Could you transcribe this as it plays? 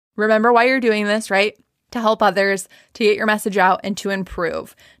Remember why you're doing this, right? To help others, to get your message out, and to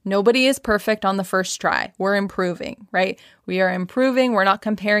improve. Nobody is perfect on the first try. We're improving, right? We are improving. We're not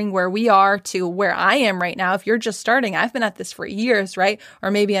comparing where we are to where I am right now. If you're just starting, I've been at this for years, right? Or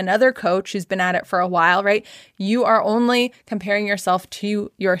maybe another coach who's been at it for a while, right? You are only comparing yourself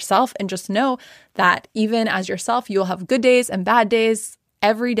to yourself, and just know that even as yourself, you'll have good days and bad days.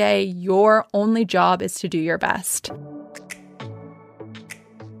 Every day, your only job is to do your best.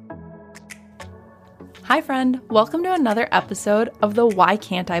 Hi, friend. Welcome to another episode of the Why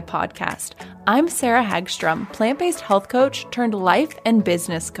Can't I podcast. I'm Sarah Hagstrom, plant-based health coach turned life and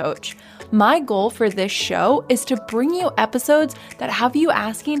business coach. My goal for this show is to bring you episodes that have you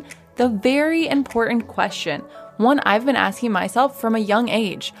asking the very important question, one I've been asking myself from a young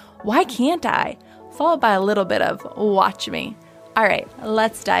age. Why can't I? Followed by a little bit of watch me. All right,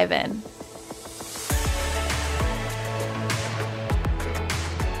 let's dive in.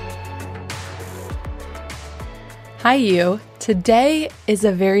 Hi, you. Today is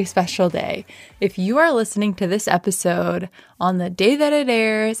a very special day. If you are listening to this episode on the day that it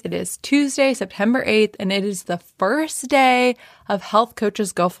airs, it is Tuesday, September 8th, and it is the first day of Health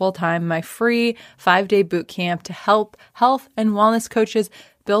Coaches Go Full-Time, my free 5-day boot camp to help health and wellness coaches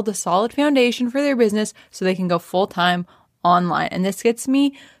build a solid foundation for their business so they can go full-time online. And this gets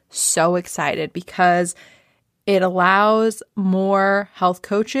me so excited because it allows more health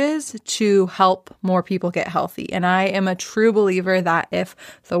coaches to help more people get healthy. And I am a true believer that if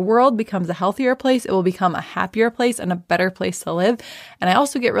the world becomes a healthier place, it will become a happier place and a better place to live. And I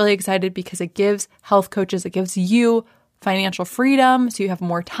also get really excited because it gives health coaches, it gives you financial freedom, so you have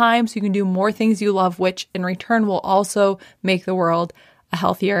more time, so you can do more things you love, which in return will also make the world a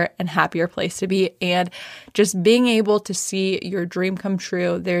healthier and happier place to be. And just being able to see your dream come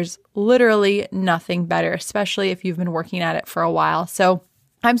true, there's literally nothing better, especially if you've been working at it for a while. So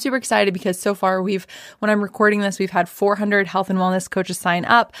I'm super excited because so far when I'm recording this, we've had 400 health and wellness coaches sign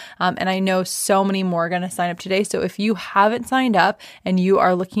up. And I know so many more are going to sign up today. So if you haven't signed up and you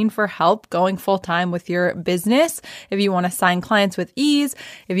are looking for help going full time with your business, if you want to sign clients with ease,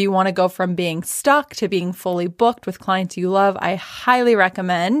 if you want to go from being stuck to being fully booked with clients you love, I highly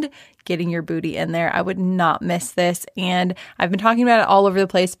recommend getting your booty in there. I would not miss this. And I've been talking about it all over the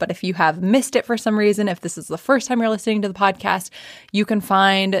place, but if you have missed it for some reason, if this is the first time you're listening to the podcast, you can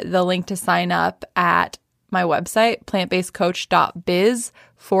find the link to sign up at my website,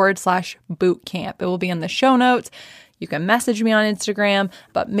 plantbasedcoach.biz/bootcamp. It will be in the show notes. You can message me on Instagram,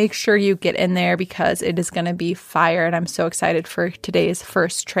 but make sure you get in there because it is going to be fire. And I'm so excited for today's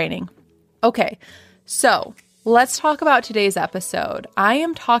first training. Okay, so let's talk about today's episode. I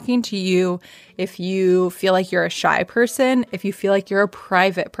am talking to you if you feel like you're a shy person, if you feel like you're a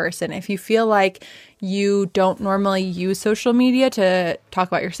private person, if you feel like you don't normally use social media to talk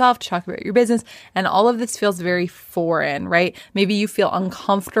about yourself, to talk about your business, and all of this feels very foreign, right? Maybe you feel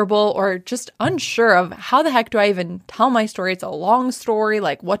uncomfortable or just unsure of how the heck do I even tell my story? It's a long story.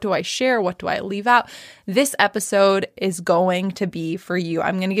 Like, what do I share? What do I leave out? This episode is going to be for you.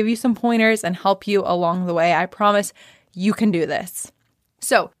 I'm going to give you some pointers and help you along the way. I promise you can do this.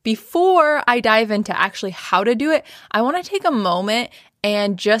 So before I dive into actually how to do it, I want to take a moment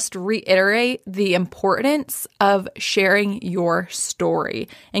and just reiterate the importance of sharing your story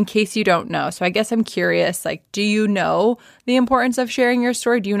in case you don't know. So I guess I'm curious, like, do you know the importance of sharing your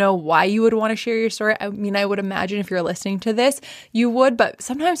story? Do you know why you would want to share your story? I mean, I would imagine if you're listening to this, you would, but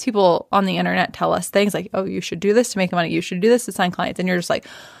sometimes people on the internet tell us things like, oh, you should do this to make money. You should do this to sign clients. And you're just like,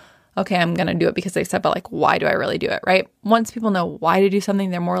 okay, I'm going to do it because they said, but like, why do I really do it, right? Once people know why to do something,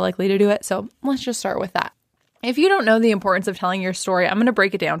 they're more likely to do it. So let's just start with that. If you don't know the importance of telling your story, I'm going to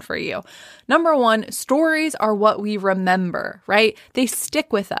break it down for you. Number one, stories are what we remember, right? They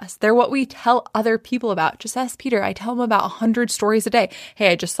stick with us. They're what we tell other people about. Just ask Peter. I tell him about 100 stories a day.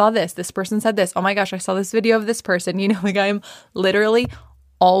 Hey, I just saw this. This person said this. Oh my gosh, I saw this video of this person. You know, like I'm literally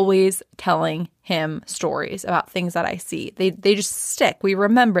always telling him stories about things that I see. They just stick. We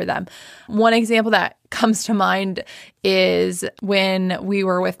remember them. One example that comes to mind is when we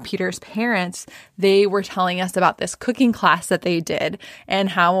were with Peter's parents, they were telling us about this cooking class that they did and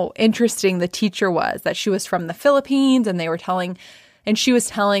how interesting the teacher was, that she was from the Philippines and she was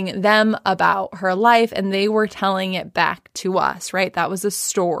telling them about her life and they were telling it back to us, right? That was a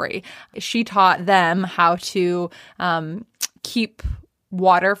story. She taught them how to keep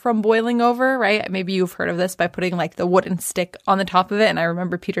water from boiling over, right? Maybe you've heard of this by putting like the wooden stick on the top of it. And I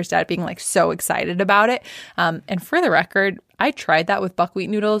remember Peter's dad being like so excited about it. And for the record, I tried that with buckwheat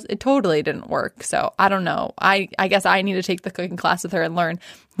noodles. It totally didn't work. So I don't know. I guess I need to take the cooking class with her and learn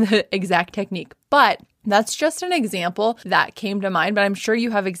the exact technique. But That's just an example that came to mind, but I'm sure you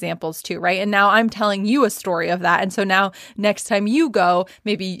have examples too, right? And now I'm telling you a story of that. And so now next time you go,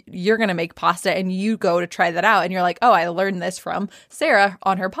 maybe you're going to make pasta and you go to try that out. And you're like, oh, I learned this from Sarah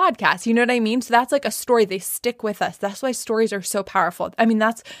on her podcast. You know what I mean? So that's like a story. They stick with us. That's why stories are so powerful. I mean,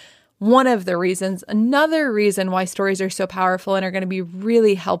 that's one of the reasons. Another reason why stories are so powerful and are going to be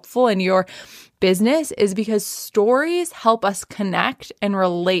really helpful in your business is because stories help us connect and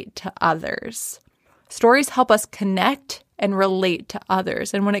relate to others. Stories help us connect and relate to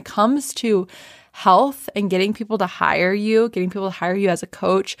others. And when it comes to health and getting people to hire you as a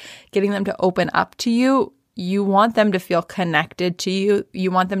coach, getting them to open up to you, you want them to feel connected to you. You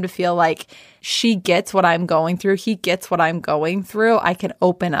want them to feel like she gets what I'm going through. He gets what I'm going through. I can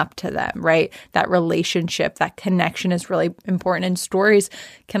open up to them, right? That relationship, that connection is really important. And stories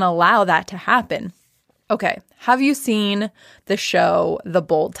can allow that to happen. Okay. Have you seen the show The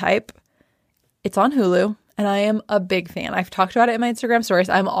Bold Type? It's on Hulu, and I am a big fan. I've talked about it in my Instagram stories.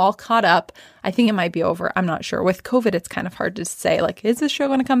 I'm all caught up. I think it might be over. I'm not sure. With COVID, it's kind of hard to say, like, is this show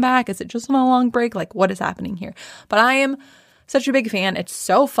going to come back? Is it just on a long break? Like, what is happening here? But I am such a big fan. It's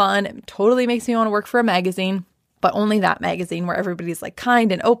so fun. It totally makes me want to work for a magazine, but only that magazine where everybody's like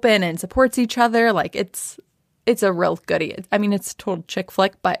kind and open and supports each other. Like, it's a real goodie. I mean, it's a total chick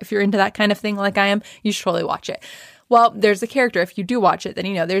flick, but if you're into that kind of thing like I am, you should totally watch it. Well, there's a character, if you do watch it, then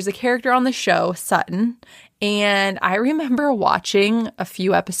you know, there's a character on the show, Sutton, and I remember watching a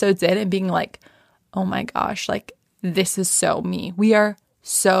few episodes in and being like, oh my gosh, like, this is so me. We are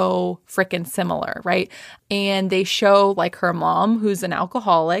so freaking similar, right? And they show like her mom, who's an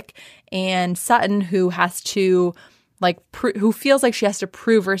alcoholic, and Sutton, who has to who feels like she has to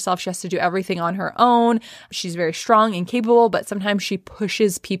prove herself. She has to do everything on her own. She's very strong and capable, but sometimes she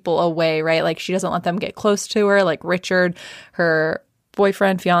pushes people away, right? Like, she doesn't let them get close to her. Like Richard, her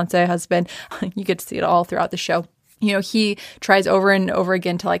boyfriend, fiance, husband, you get to see it all throughout the show. You know, he tries over and over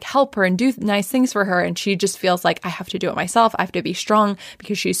again to like help her and do nice things for her. And she just feels like, I have to do it myself. I have to be strong,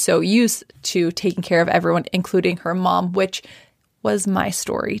 because she's so used to taking care of everyone, including her mom, which was my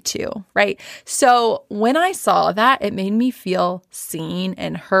story too, right? So when I saw that, it made me feel seen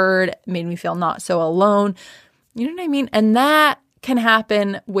and heard. It made me feel not so alone. You know what I mean? And that can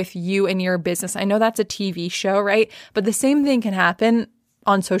happen with you and your business. I know that's a TV show, right? But the same thing can happen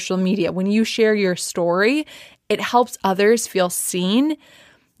on social media. When you share your story, it helps others feel seen,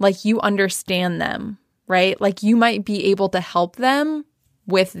 like you understand them, right? Like you might be able to help them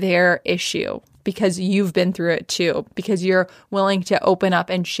with their issue, because you've been through it too, because you're willing to open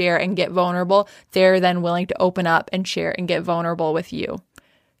up and share and get vulnerable. They're then willing to open up and share and get vulnerable with you.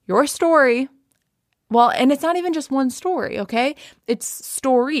 Your story, well, and it's not even just one story, okay? It's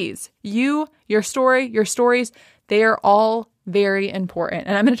stories. Your story, your stories, they are all very important.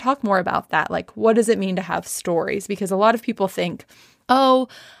 And I'm going to talk more about that. Like, what does it mean to have stories? Because a lot of people think, oh,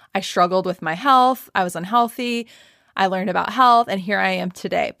 I struggled with my health. I was unhealthy. I learned about health, and here I am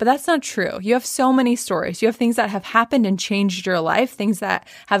today. But that's not true. You have so many stories. You have things that have happened and changed your life, things that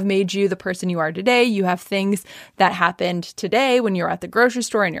have made you the person you are today. You have things that happened today when you were at the grocery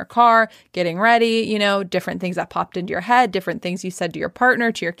store in your car, getting ready, you know, different things that popped into your head, different things you said to your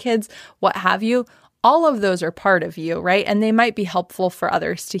partner, to your kids, what have you. All of those are part of you, right? And they might be helpful for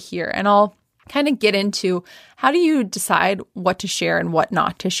others to hear. And I'll kind of get into how do you decide what to share and what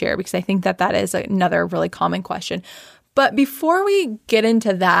not to share, because I think that is another really common question. But before we get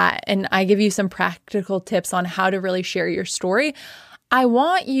into that, and I give you some practical tips on how to really share your story, I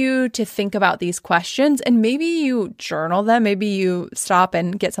want you to think about these questions, and maybe you journal them. Maybe you stop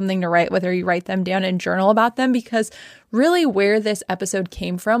and get something to write, whether you write them down and journal about them, because really where this episode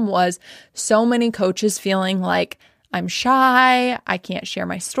came from was so many coaches feeling like, I'm shy, I can't share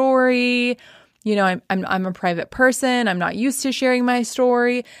my story. You know, I'm a private person. I'm not used to sharing my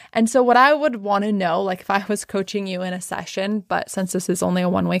story. And so what I would want to know, like if I was coaching you in a session, but since this is only a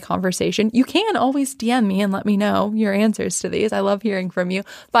one-way conversation, you can always DM me and let me know your answers to these. I love hearing from you.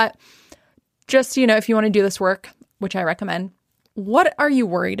 But just, you know, if you want to do this work, which I recommend, what are you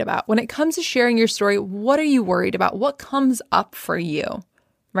worried about? When it comes to sharing your story, what are you worried about? What comes up for you,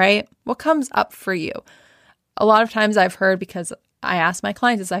 right? What comes up for you? A lot of times I've heard, because I ask my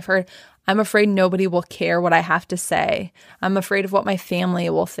clients this, I've heard, I'm afraid nobody will care what I have to say. I'm afraid of what my family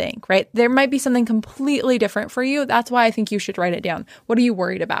will think, right? There might be something completely different for you. That's why I think you should write it down. What are you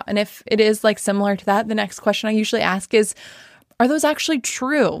worried about? And if it is like similar to that, the next question I usually ask is, are those actually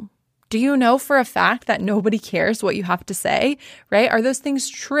true? Do you know for a fact that nobody cares what you have to say, right? Are those things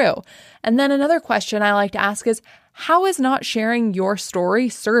true? And then another question I like to ask is, how is not sharing your story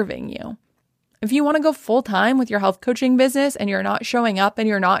serving you? If you want to go full time with your health coaching business and you're not showing up and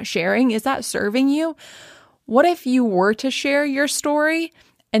you're not sharing, is that serving you? What if you were to share your story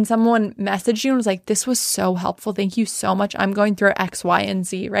and someone messaged you and was like, this was so helpful. Thank you so much. I'm going through X, Y, and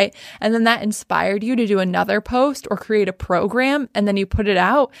Z, right? And then that inspired you to do another post or create a program, and then you put it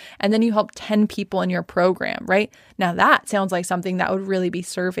out, and then you help 10 people in your program, right? Now that sounds like something that would really be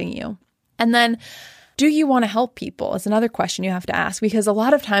serving you. And then, do you want to help people is another question you have to ask, because a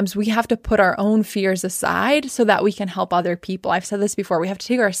lot of times we have to put our own fears aside so that we can help other people. I've said this before. We have to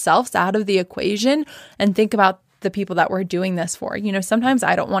take ourselves out of the equation and think about the people that we're doing this for. Sometimes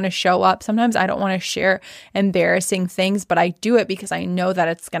I don't want to show up. Sometimes I don't want to share embarrassing things, but I do it because I know that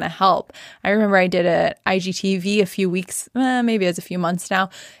it's going to help. I remember I did a IGTV a few weeks, maybe it was a few months now.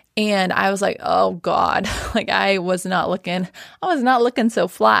 And I was like, oh God, like I was not looking so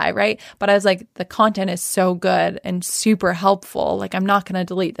fly, right? But I was like, the content is so good and super helpful. Like, I'm not going to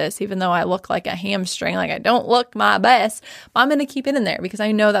delete this, even though I look like a hamstring, like I don't look my best, but I'm going to keep it in there because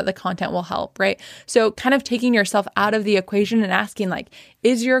I know that the content will help, right? So kind of taking yourself out of the equation and asking like,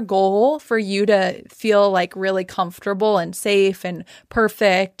 is your goal for you to feel like really comfortable and safe and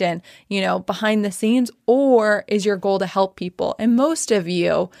perfect and, behind the scenes, or is your goal to help people? And most of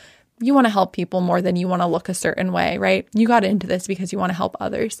you want to help people more than you want to look a certain way, right? You got into this because you want to help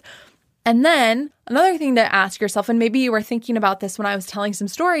others. And then another thing to ask yourself, and maybe you were thinking about this when I was telling some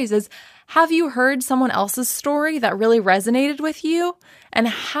stories, is have you heard someone else's story that really resonated with you? And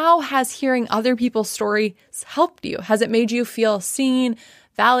how has hearing other people's stories helped you? Has it made you feel seen,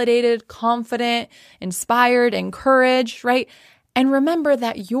 validated, confident, inspired, encouraged, right? And remember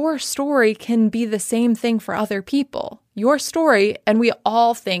that your story can be the same thing for other people. Your story, and we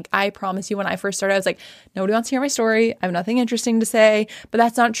all think, I promise you, when I first started, I was like, nobody wants to hear my story. I have nothing interesting to say. But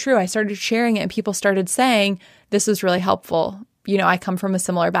that's not true. I started sharing it and people started saying, this was really helpful. I come from a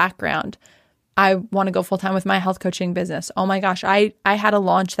similar background. I want to go full time with my health coaching business. Oh my gosh, I had a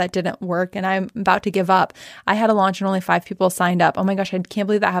launch that didn't work and I'm about to give up. I had a launch and only 5 people signed up. Oh my gosh, I can't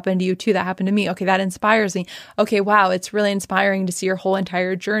believe that happened to you too. That happened to me. Okay, that inspires me. Okay, wow, it's really inspiring to see your whole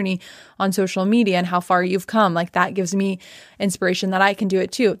entire journey on social media and how far you've come. Like, that gives me inspiration that I can do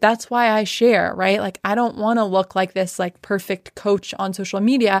it too. That's why I share, right? Like, I don't want to look like this like perfect coach on social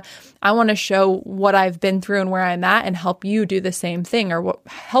media. I want to show what I've been through and where I'm at and help you do the same thing, or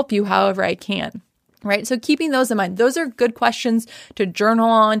help you however I can. Right? So keeping those in mind, those are good questions to journal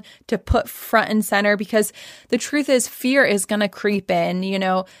on, to put front and center, because the truth is fear is going to creep in.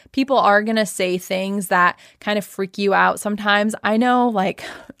 People are going to say things that kind of freak you out. Sometimes I know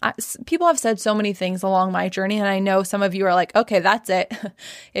people have said so many things along my journey, and I know some of you are like, okay, that's it.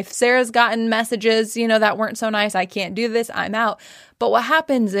 If Sarah's gotten messages, that weren't so nice, I can't do this, I'm out. But what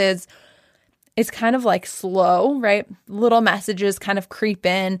happens is, it's kind of like slow, right? Little messages kind of creep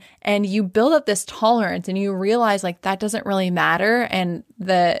in and you build up this tolerance and you realize like that doesn't really matter. And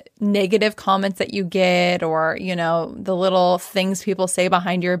the negative comments that you get, or, the little things people say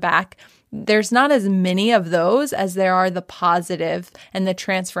behind your back, there's not as many of those as there are the positive and the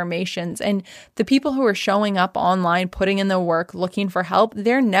transformations. And the people who are showing up online, putting in the work, looking for help,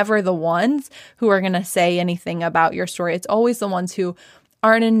 they're never the ones who are going to say anything about your story. It's always the ones who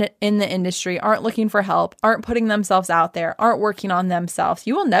aren't in the industry, aren't looking for help, aren't putting themselves out there, aren't working on themselves.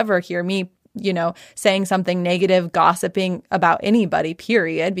 You will never hear me, saying something negative, gossiping about anybody,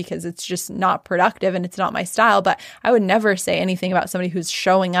 period, because it's just not productive and it's not my style. But I would never say anything about somebody who's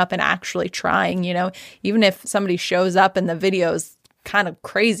showing up and actually trying, even if somebody shows up and the video's kind of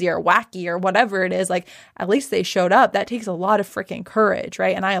crazy or wacky or whatever it is, like at least they showed up. That takes a lot of freaking courage,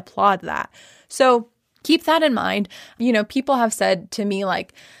 right? And I applaud that. So keep that in mind. People have said to me,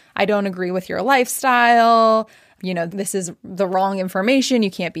 like, I don't agree with your lifestyle. This is the wrong information.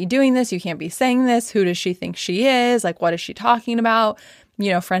 You can't be doing this. You can't be saying this. Who does she think she is? Like, what is she talking about?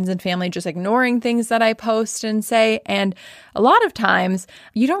 Friends and family just ignoring things that I post and say. And a lot of times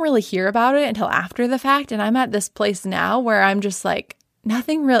you don't really hear about it until after the fact. And I'm at this place now where I'm just like,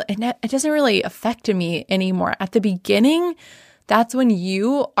 nothing really, it doesn't really affect me anymore. At the beginning, that's when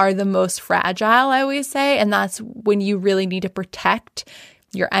you are the most fragile, I always say. And that's when you really need to protect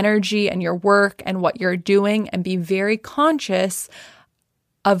your energy and your work and what you're doing, and be very conscious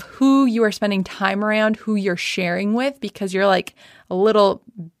of who you are spending time around, who you're sharing with, because you're like a little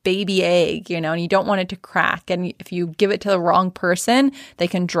baby egg, and you don't want it to crack. And if you give it to the wrong person, they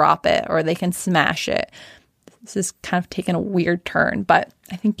can drop it or they can smash it. This is kind of taking a weird turn, but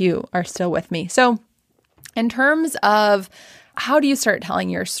I think you are still with me. So in terms of how do you start telling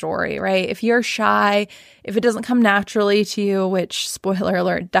your story, right? If you're shy, if it doesn't come naturally to you, which, spoiler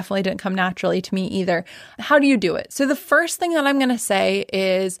alert, definitely didn't come naturally to me either, how do you do it? So the first thing that I'm going to say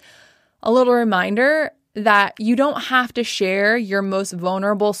is a little reminder that you don't have to share your most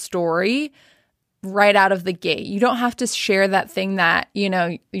vulnerable story right out of the gate. You don't have to share that thing that,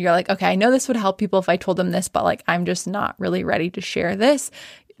 you're like, okay, I know this would help people if I told them this, but like, I'm just not really ready to share this.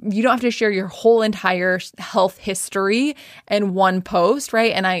 You don't have to share your whole entire health history in one post,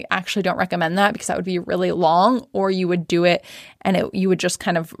 right? And I actually don't recommend that because that would be really long, or you would do it and you would just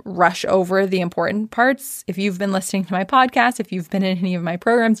kind of rush over the important parts. If you've been listening to my podcast, if you've been in any of my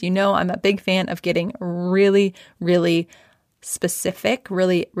programs, I'm a big fan of getting really, really specific,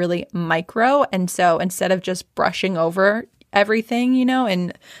 really, really micro. And so instead of just brushing over everything,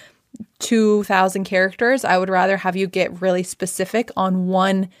 in 2,000 characters, I would rather have you get really specific on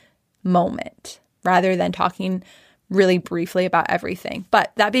one moment rather than talking really briefly about everything.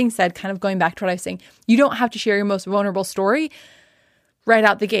 But that being said, kind of going back to what I was saying, you don't have to share your most vulnerable story right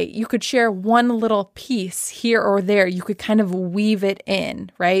out the gate. You could share one little piece here or there. You could kind of weave it in,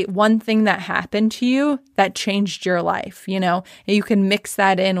 right? One thing that happened to you that changed your life, and you can mix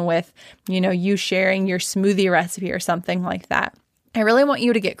that in with, you sharing your smoothie recipe or something like that. I really want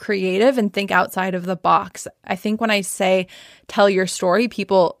you to get creative and think outside of the box. I think when I say tell your story,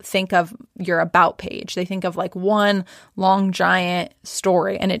 people think of your about page. They think of like one long giant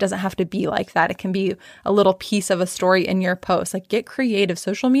story, and it doesn't have to be like that. It can be a little piece of a story in your post. Like, get creative.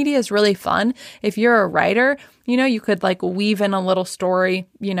 Social media is really fun. If you're a writer, you could like weave in a little story,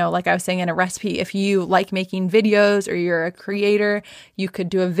 like I was saying in a recipe. If you like making videos or you're a creator, you could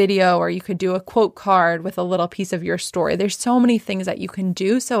do a video or you could do a quote card with a little piece of your story. There's so many things that you can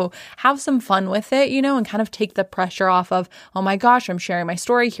do. So have some fun with it, and kind of take the pressure off of, oh my gosh, I'm sharing my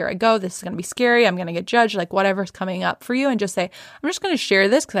story. Here I go. This is going to be scary. I'm going to get judged, like whatever's coming up for you, and just say, I'm just going to share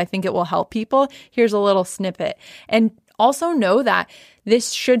this because I think it will help people. Here's a little snippet. And also know that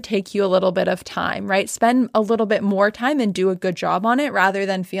this should take you a little bit of time, right? Spend a little bit more time and do a good job on it rather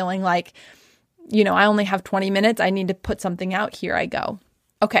than feeling like, I only have 20 minutes. I need to put something out. Here I go.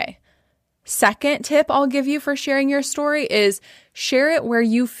 Okay. Second tip I'll give you for sharing your story is share it where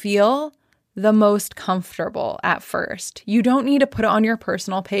you feel the most comfortable at first. You don't need to put it on your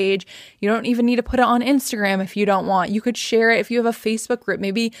personal page. You don't even need to put it on Instagram if you don't want. You could share it if you have a Facebook group.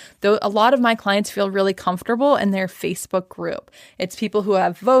 Maybe a lot of my clients feel really comfortable in their Facebook group. It's people who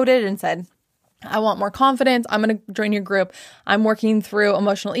have voted and said, I want more confidence. I'm going to join your group. I'm working through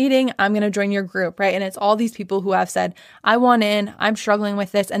emotional eating. I'm going to join your group, right? And it's all these people who have said, I want in, I'm struggling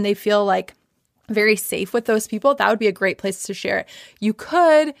with this, and they feel like very safe with those people. That would be a great place to share it. You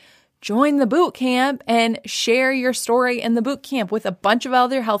could join the boot camp and share your story in the boot camp with a bunch of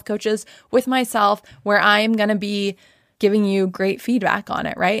other health coaches, with myself, where I am going to be giving you great feedback on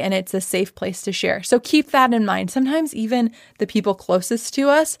it, right? And it's a safe place to share. So keep that in mind. Sometimes even the people closest to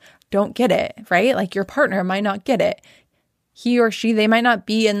us don't get it, right? Like your partner might not get it. He or she, they might not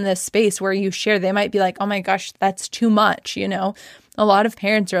be in this space where you share. They might be like, oh my gosh, that's too much, A lot of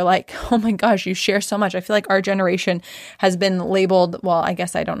parents are like, oh my gosh, you share so much. I feel like our generation has been labeled, well, I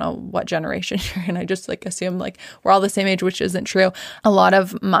guess I don't know what generation you're in. I just assume we're all the same age, which isn't true. A lot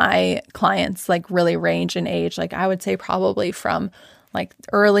of my clients really range in age. I would say probably from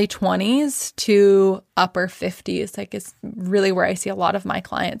early 20s to upper 50s. It's really where I see a lot of my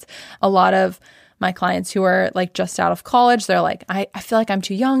clients. A lot of my clients who are just out of college, they're like, I feel like I'm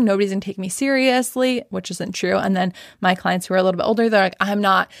too young. Nobody's gonna take me seriously, which isn't true. And then my clients who are a little bit older, they're like, I'm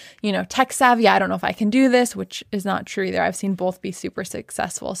not, tech savvy. I don't know if I can do this, which is not true either. I've seen both be super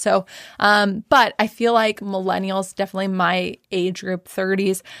successful. So, but I feel like millennials, definitely my age group,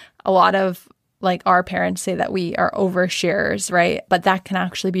 30s, a lot of our parents say that we are oversharers, right? But that can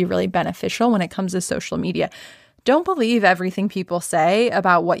actually be really beneficial when it comes to social media. Don't believe everything people say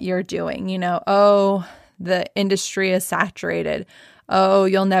about what you're doing. Oh, the industry is saturated. Oh,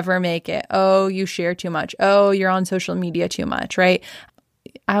 you'll never make it. Oh, you share too much. Oh, you're on social media too much, right?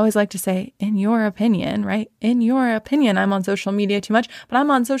 I always like to say, in your opinion, right? In your opinion, I'm on social media too much, but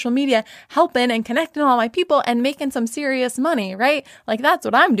I'm on social media helping and connecting all my people and making some serious money, right? That's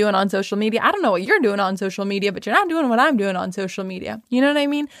what I'm doing on social media. I don't know what you're doing on social media, but you're not doing what I'm doing on social media. You know what I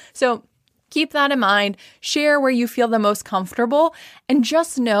mean? So keep that in mind. Share where you feel the most comfortable, and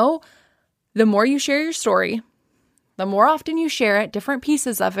just know the more you share your story, the more often you share it, different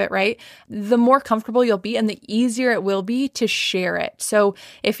pieces of it, right? The more comfortable you'll be and the easier it will be to share it. So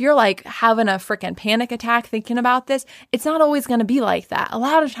if you're having a freaking panic attack thinking about this, it's not always going to be like that. A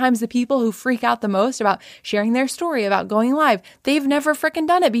lot of times the people who freak out the most about sharing their story, about going live, they've never freaking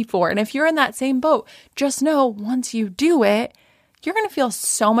done it before. And if you're in that same boat, just know once you do it, you're going to feel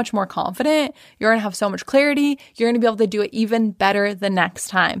so much more confident. You're going to have so much clarity. You're going to be able to do it even better the next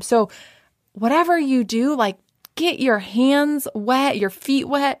time. So whatever you do, get your hands wet, your feet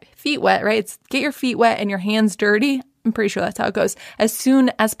wet, right? It's get your feet wet and your hands dirty. I'm pretty sure that's how it goes. As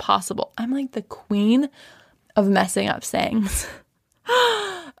soon as possible. I'm like the queen of messing up sayings.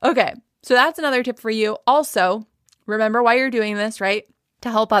 Okay, so that's another tip for you. Also, remember why you're doing this, right? To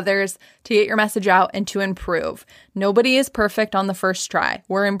help others, to get your message out, and to improve. Nobody is perfect on the first try.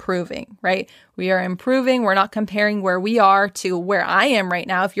 We're improving, right? We are improving. We're not comparing where we are to where I am right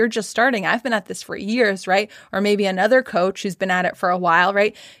now. If you're just starting, I've been at this for years, right? Or maybe another coach who's been at it for a while,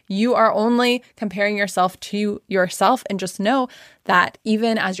 right? You are only comparing yourself to yourself, and just know that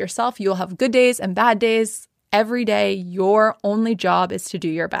even as yourself, you'll have good days and bad days. Every day, your only job is to do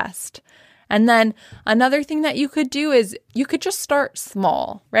your best. And then another thing that you could do is you could just start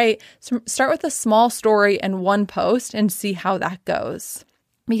small, right? So start with a small story and one post and see how that goes.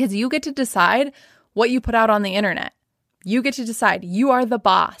 Because you get to decide what you put out on the internet. You get to decide. You are the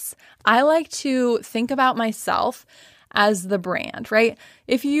boss. I like to think about myself as the brand, right?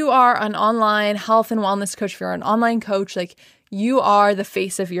 If you are an online health and wellness coach, if you're an online coach, like you are the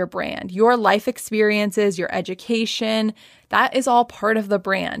face of your brand. Your life experiences, your education, that is all part of the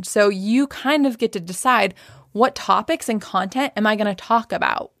brand. So you kind of get to decide what topics and content am I going to talk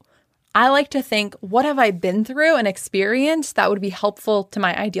about. I like to think, what have I been through and experienced that would be helpful to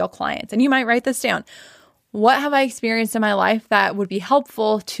my ideal clients? And you might write this down. What have I experienced in my life that would be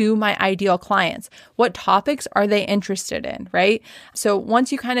helpful to my ideal clients? What topics are they interested in, right? So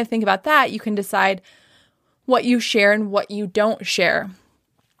once you kind of think about that, you can decide what you share and what you don't share.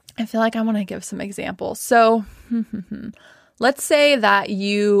 I feel like I want to give some examples. So let's say that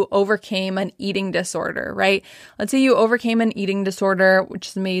you overcame an eating disorder, right? Let's say you overcame an eating disorder, which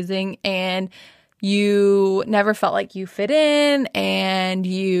is amazing, and you never felt like you fit in, and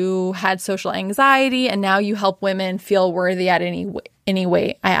you had social anxiety, and now you help women feel worthy at any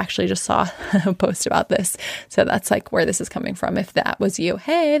weight. I actually just saw a post about this. So that's like where this is coming from. If that was you,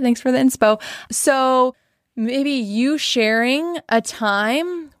 hey, thanks for the inspo. So maybe you sharing a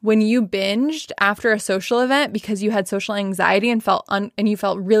time when you binged after a social event because you had social anxiety and you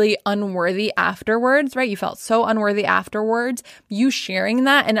felt really unworthy afterwards, right? You felt so unworthy afterwards. You sharing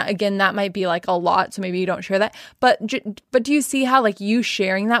that, and again, that might be like a lot, so maybe you don't share that. But do you see how like you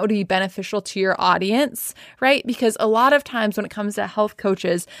sharing that would be beneficial to your audience, right? Because a lot of times when it comes to health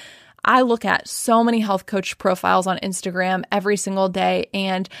coaches, I look at so many health coach profiles on Instagram every single day,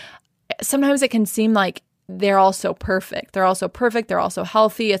 and sometimes it can seem like they're all so perfect. They're all so perfect. They're all so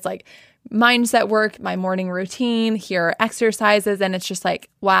healthy. It's like mindset work, my morning routine, here are exercises. And it's just like,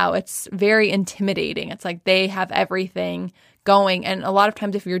 wow, it's very intimidating. It's like they have everything going. And a lot of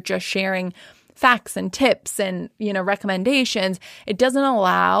times if you're just sharing facts and tips and, recommendations, it doesn't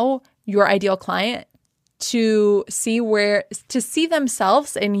allow your ideal client to see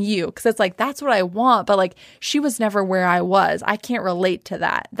themselves in you. Cause it's like, that's what I want. But like, she was never where I was. I can't relate to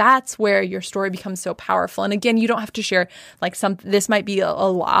that. That's where your story becomes so powerful. And again, you don't have to share like this might be a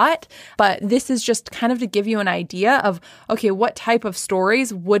lot, but this is just kind of to give you an idea of, okay, what type of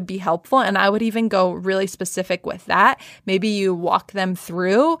stories would be helpful. And I would even go really specific with that. Maybe you walk them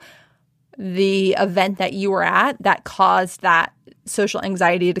through the event that you were at that caused that social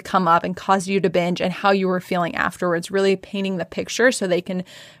anxiety to come up and caused you to binge, and how you were feeling afterwards, really painting the picture so they can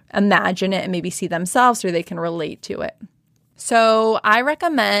imagine it and maybe see themselves or they can relate to it. So I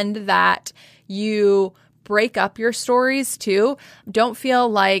recommend that you break up your stories too. Don't feel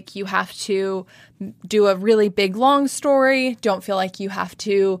like you have to do a really big, long story. Don't feel like you have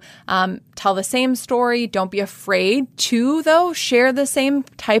to tell the same story. Don't be afraid to, though, share the same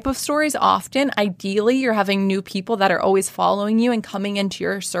type of stories often. Ideally, you're having new people that are always following you and coming into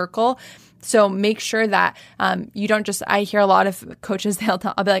your circle. So make sure that you don't just, I hear a lot of coaches, I'll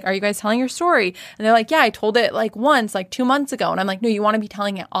be like, are you guys telling your story? And they're like, yeah, I told it like once, like 2 months ago. And I'm like, no, you want to be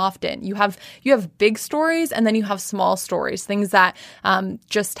telling it often. You have big stories, and then you have small stories, things that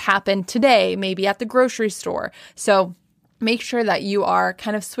just happened today, maybe at the grocery store. So make sure that you are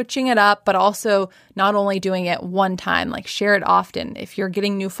kind of switching it up, but also not only doing it one time, like share it often. If you're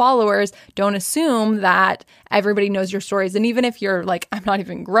getting new followers, don't assume that everybody knows your stories. And even if you're like, I'm not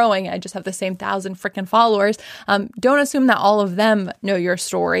even growing, I just have the same 1,000 freaking followers, don't assume that all of them know your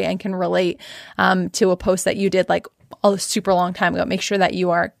story and can relate to a post that you did like a super long time ago. Make sure that you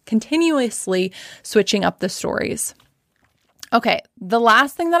are continuously switching up the stories. Okay, the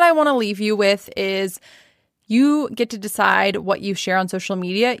last thing that I want to leave you with is you get to decide what you share on social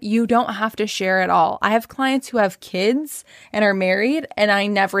media. You don't have to share it all. I have clients who have kids and are married, and I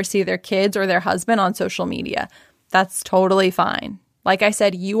never see their kids or their husband on social media. That's totally fine. Like I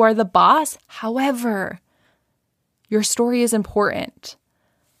said, you are the boss. However, your story is important.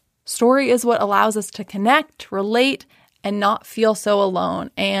 Story is what allows us to connect, relate, and not feel so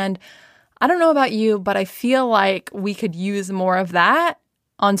alone. And I don't know about you, but I feel like we could use more of that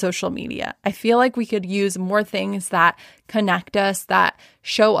on social media. I feel like we could use more things that connect us, that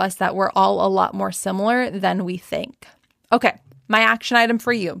show us that we're all a lot more similar than we think. Okay, my action item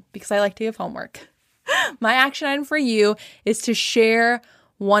for you, because I like to give homework. My action item for you is to share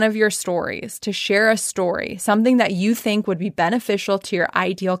one of your stories, to share a story, something that you think would be beneficial to your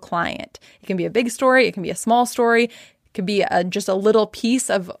ideal client. It can be a big story, it can be a small story, it could be just a little piece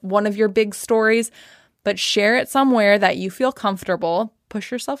of one of your big stories, but share it somewhere that you feel comfortable, push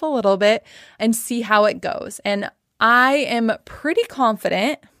yourself a little bit, and see how it goes. And I am pretty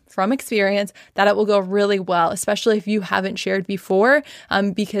confident from experience that it will go really well, especially if you haven't shared before,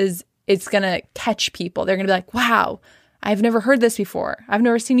 because it's going to catch people. They're going to be like, wow, I've never heard this before. I've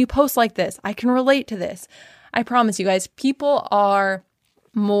never seen you post like this. I can relate to this. I promise you guys, people are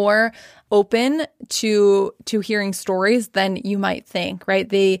more open to hearing stories than you might think, right?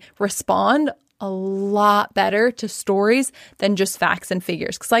 They respond a lot better to stories than just facts and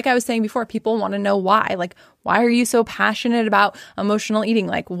figures. Because like I was saying before, people want to know why. Like, why are you so passionate about emotional eating?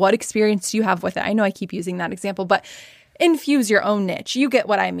 Like, what experience do you have with it? I know I keep using that example, but infuse your own niche. You get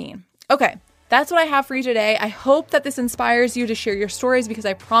what I mean. Okay. That's what I have for you today. I hope that this inspires you to share your stories, because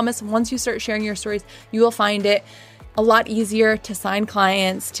I promise once you start sharing your stories, you will find it a lot easier to sign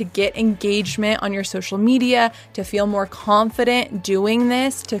clients, to get engagement on your social media, to feel more confident doing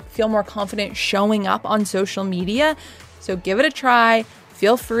this, to feel more confident showing up on social media. So give it a try.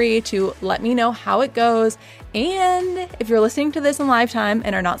 Feel free to let me know how it goes. And if you're listening to this in live time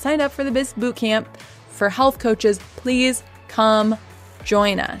and are not signed up for the Biz Bootcamp for health coaches, please come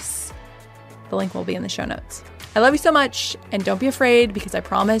join us. The link will be in the show notes. I love you so much, and don't be afraid, because I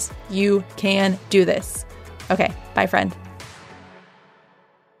promise you can do this. Okay, bye, friend.